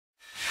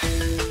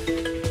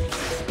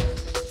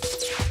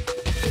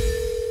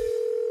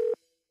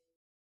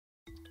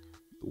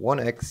One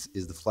X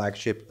is the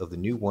flagship of the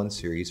new One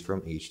series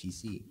from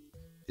HTC.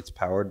 It's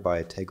powered by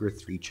a Tegra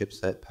 3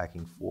 chipset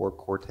packing 4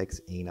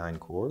 Cortex-A9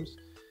 cores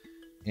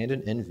and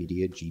an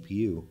NVIDIA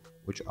GPU,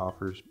 which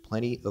offers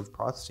plenty of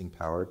processing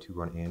power to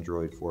run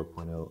Android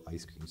 4.0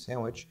 Ice Cream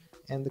Sandwich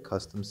and the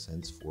custom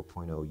Sense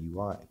 4.0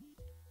 UI.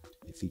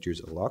 It features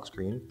a lock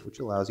screen, which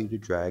allows you to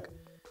drag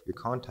your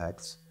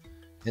contacts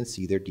and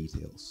see their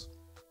details.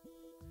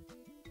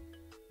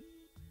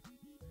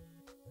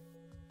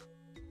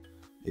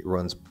 It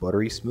runs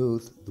buttery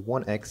smooth. The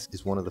One X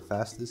is one of the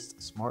fastest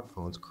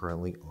smartphones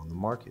currently on the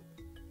market.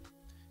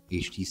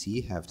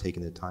 HTC have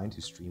taken the time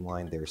to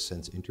streamline their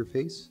Sense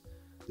interface.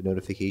 The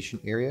notification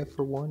area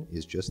for One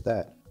is just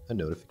that, a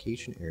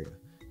notification area.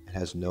 It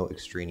has no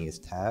extraneous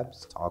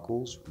tabs,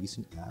 toggles,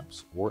 recent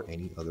apps, or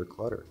any other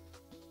clutter.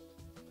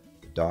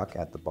 The dock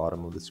at the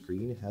bottom of the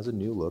screen has a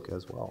new look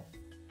as well.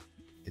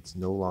 It's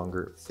no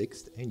longer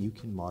fixed and you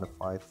can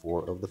modify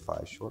 4 of the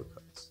 5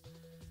 shortcuts.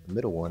 The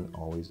middle one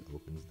always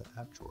opens the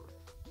app drawer.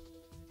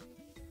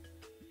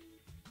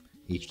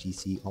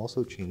 HTC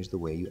also changed the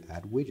way you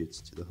add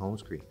widgets to the home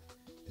screen.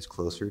 It's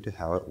closer to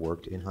how it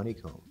worked in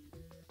Honeycomb.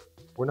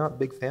 We're not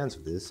big fans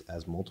of this,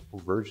 as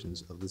multiple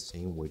versions of the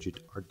same widget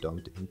are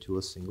dumped into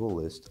a single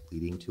list,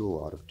 leading to a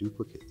lot of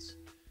duplicates.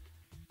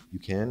 You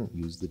can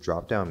use the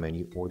drop-down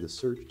menu or the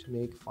search to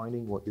make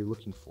finding what you're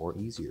looking for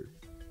easier.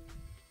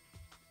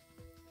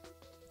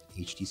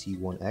 HTC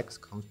One X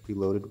comes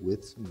preloaded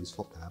with some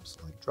useful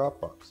apps like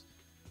Dropbox,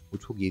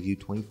 which will give you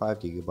 25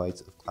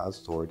 GB of cloud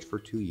storage for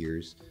 2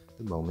 years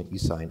the moment you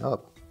sign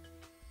up.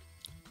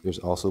 There's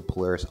also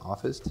Polaris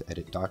Office to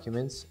edit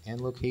documents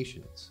and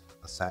locations,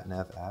 a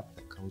SatNav app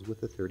that comes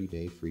with a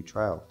 30-day free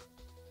trial.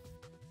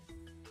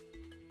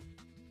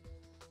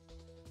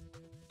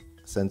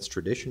 Sense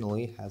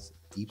traditionally has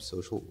deep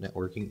social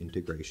networking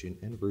integration,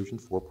 and version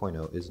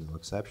 4.0 is no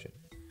exception.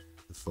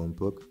 The phone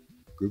book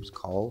groups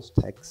calls,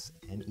 texts,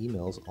 and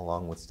emails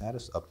along with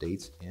status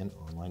updates and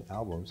online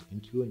albums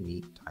into a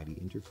neat, tidy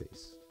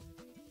interface.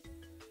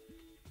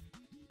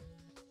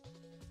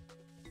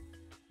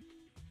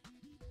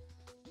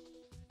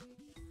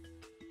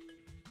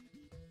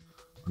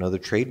 Another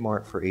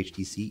trademark for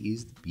HTC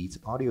is the Beats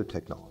audio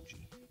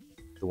technology.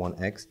 The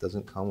One X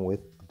doesn't come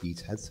with a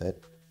Beats headset,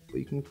 but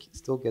you can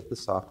still get the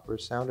software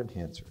sound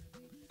enhancer.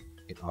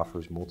 It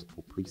offers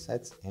multiple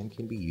presets and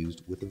can be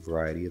used with a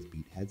variety of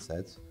Beat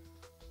headsets,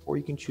 or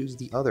you can choose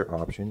the other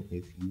option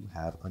if you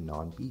have a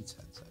non-Beats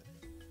headset.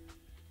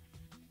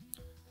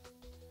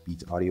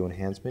 Beats audio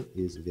enhancement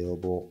is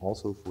available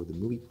also for the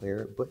movie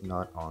player, but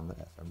not on the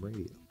FM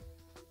radio.